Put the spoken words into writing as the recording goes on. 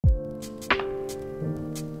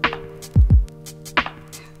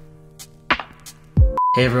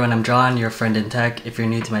Hey everyone, I'm John, your friend in tech. If you're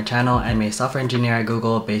new to my channel, I'm a software engineer at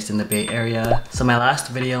Google based in the Bay Area. So my last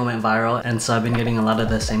video went viral, and so I've been getting a lot of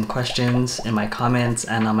the same questions in my comments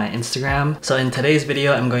and on my Instagram. So in today's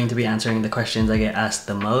video, I'm going to be answering the questions I get asked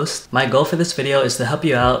the most. My goal for this video is to help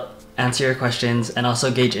you out, answer your questions, and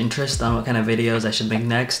also gauge interest on what kind of videos I should make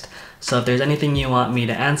next. So if there's anything you want me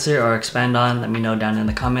to answer or expand on, let me know down in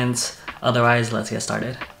the comments. Otherwise, let's get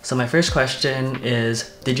started. So my first question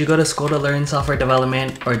is, did you go to school to learn software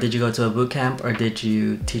development, or did you go to a bootcamp, or did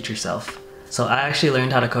you teach yourself? So I actually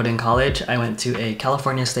learned how to code in college. I went to a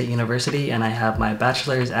California State University and I have my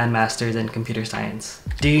bachelor's and master's in computer science.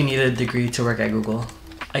 Do you need a degree to work at Google?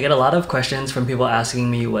 I get a lot of questions from people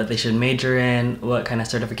asking me what they should major in, what kind of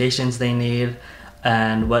certifications they need,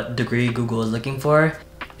 and what degree Google is looking for.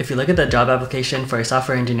 If you look at the job application for a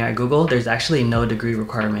software engineer at Google, there's actually no degree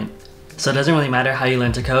requirement. So it doesn't really matter how you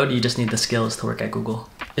learn to code, you just need the skills to work at Google.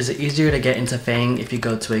 Is it easier to get into FAANG if you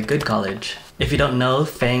go to a good college? If you don't know,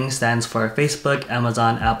 FAANG stands for Facebook,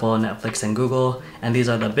 Amazon, Apple, Netflix, and Google, and these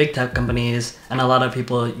are the big tech companies, and a lot of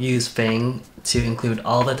people use FAANG to include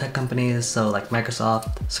all the tech companies, so like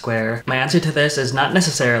Microsoft, Square. My answer to this is not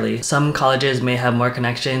necessarily. Some colleges may have more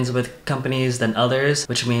connections with companies than others,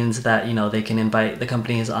 which means that, they can invite the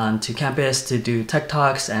companies onto campus to do tech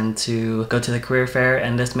talks and to go to the career fair,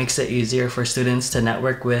 and this makes it easier for students to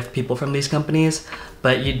network with people from these companies.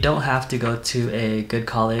 But you don't have to go to a good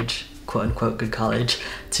college, quote unquote good college,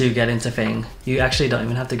 to get into FAANG. You actually don't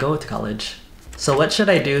even have to go to college. So what should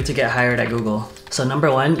I do to get hired at Google? So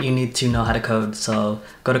number one, you need to know how to code. So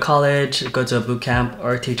go to college, go to a bootcamp,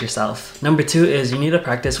 or teach yourself. Number two is you need to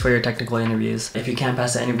practice for your technical interviews. If you can't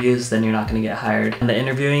pass the interviews, then you're not going to get hired. And the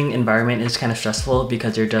interviewing environment is kind of stressful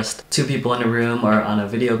because you're just two people in a room or on a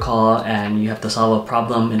video call, and you have to solve a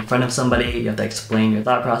problem in front of somebody. You have to explain your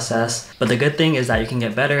thought process. But the good thing is that you can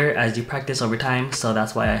get better as you practice over time. So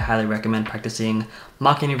that's why I highly recommend practicing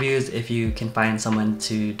mock interviews if you can find someone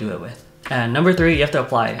to do it with. And number three, you have to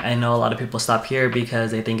apply. I know a lot of people stop here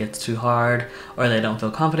because they think it's too hard or they don't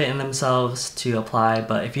feel confident in themselves to apply,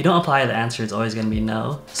 but if you don't apply, the answer is always going to be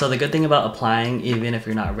no. So the good thing about applying, even if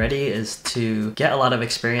you're not ready, is to get a lot of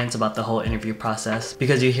experience about the whole interview process,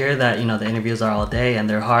 because you hear that, the interviews are all day and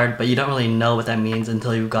they're hard, but you don't really know what that means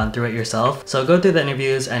until you've gone through it yourself. So go through the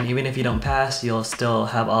interviews, and even if you don't pass, you'll still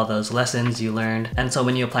have all those lessons you learned. And so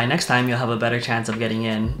when you apply next time, you'll have a better chance of getting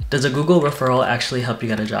in. Does a Google referral actually help you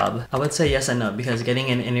get a job? I would say yes and no, because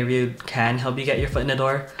getting an interview can help you get your foot in the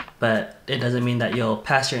door, but it doesn't mean that you'll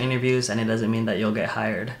pass your interviews, and it doesn't mean that you'll get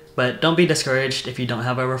hired. But don't be discouraged if you don't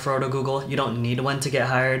have a referral to Google. You don't need one to get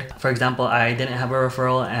hired. For example, I didn't have a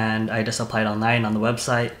referral and I just applied online on the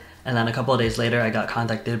website, and then a couple of days later I got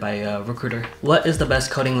contacted by a recruiter. What is the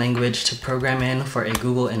best coding language to program in for a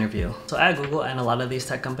Google interview? So at Google and a lot of these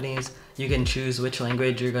tech companies, you can choose which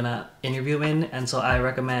language you're gonna interview in, and so I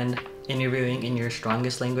recommend interviewing in your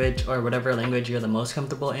strongest language or whatever language you're the most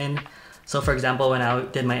comfortable in. So for example, when I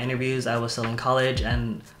did my interviews, I was still in college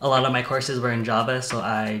and a lot of my courses were in Java, so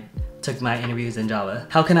I took my interviews in Java.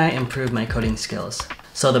 How can I improve my coding skills?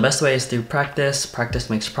 So the best way is through practice. Practice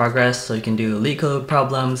makes progress, so you can do leak code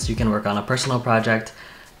problems, you can work on a personal project.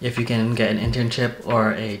 If you can get an internship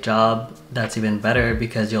or a job, that's even better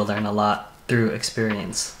because you'll learn a lot through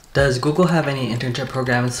experience. Does Google have any internship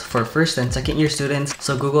programs for first and second year students?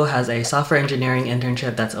 So Google has a software engineering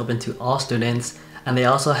internship that's open to all students, and they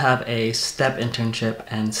also have a STEP internship,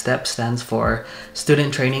 and STEP stands for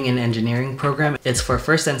Student Training in Engineering Program. It's for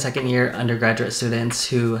first and second year undergraduate students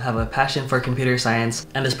who have a passion for computer science,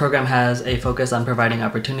 and this program has a focus on providing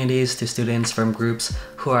opportunities to students from groups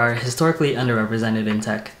who are historically underrepresented in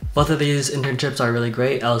tech. Both of these internships are really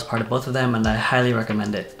great. I was part of both of them and I highly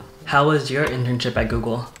recommend it. How was your internship at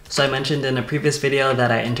Google? So I mentioned in a previous video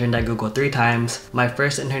that I interned at Google 3 times. My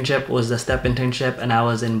first internship was the STEP internship, and I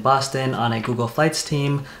was in Boston on a Google Flights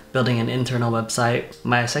team building an internal website.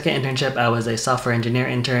 My second internship, I was a software engineer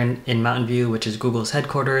intern in Mountain View, which is Google's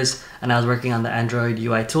headquarters, and I was working on the Android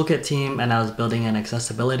UI toolkit team, and I was building an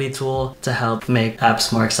accessibility tool to help make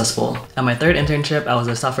apps more accessible. At my third internship, I was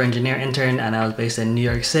a software engineer intern, and I was based in New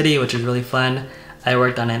York City, which was really fun. I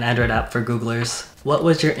worked on an Android app for Googlers. What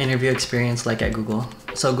was your interview experience like at Google?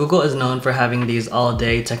 So Google is known for having these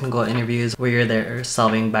all-day technical interviews where you're there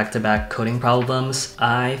solving back-to-back coding problems.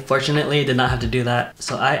 I fortunately did not have to do that.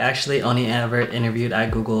 So I actually only ever interviewed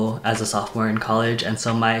at Google as a sophomore in college, and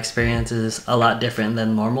so my experience is a lot different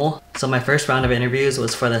than normal. So my first round of interviews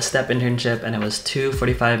was for the STEP internship, and it was two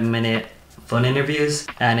 45-minute phone interviews,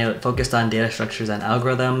 and it focused on data structures and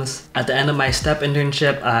algorithms. At the end of my STEP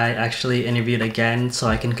internship, I actually interviewed again so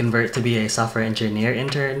I can convert to be a software engineer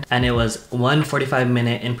intern, and it was one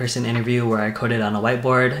 45-minute in-person interview where I coded on a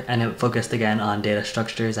whiteboard, and it focused again on data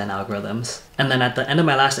structures and algorithms. And then at the end of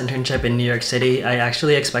my last internship in New York City, I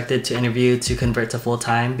actually expected to interview to convert to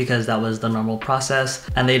full-time because that was the normal process,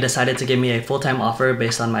 and they decided to give me a full-time offer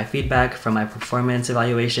based on my feedback from my performance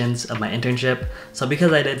evaluations of my internship. So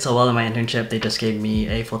because I did so well in my internship, they just gave me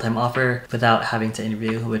a full-time offer without having to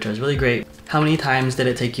interview, which was really great. How many times did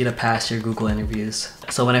it take you to pass your Google interviews?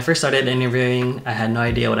 So when I first started interviewing, I had no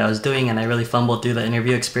idea what I was doing, and I really fumbled through the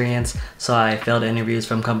interview experience. So I failed interviews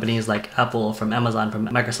from companies like Apple, from Amazon, from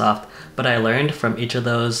Microsoft, but I learned from each of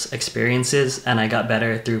those experiences and I got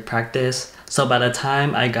better through practice. So by the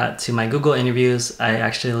time I got to my Google interviews, I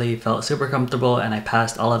actually felt super comfortable and I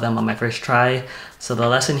passed all of them on my first try. So the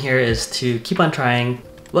lesson here is to keep on trying.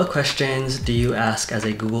 What questions do you ask as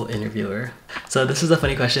a Google interviewer? So this is a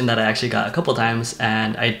funny question that I actually got a couple times,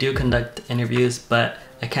 and I do conduct interviews, but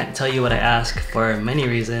I can't tell you what I ask for many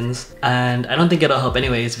reasons, and I don't think it'll help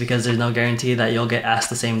anyways because there's no guarantee that you'll get asked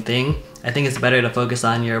the same thing. I think it's better to focus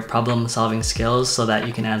on your problem solving skills so that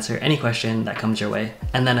you can answer any question that comes your way.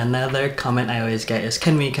 And then another comment I always get is,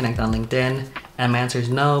 can we connect on LinkedIn? And my answer is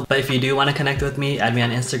no, but if you do want to connect with me, add me on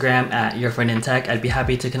Instagram at yourfriendintech. I'd be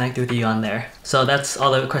happy to connect with you on there. So that's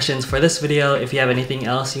all the questions for this video. If you have anything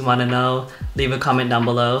else you want to know, leave a comment down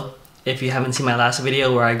below. If you haven't seen my last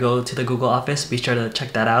video where I go to the Google office, be sure to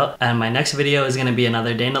check that out. And my next video is going to be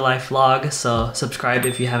another day in the life vlog, so subscribe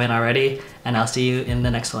if you haven't already, and I'll see you in the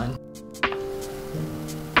next one.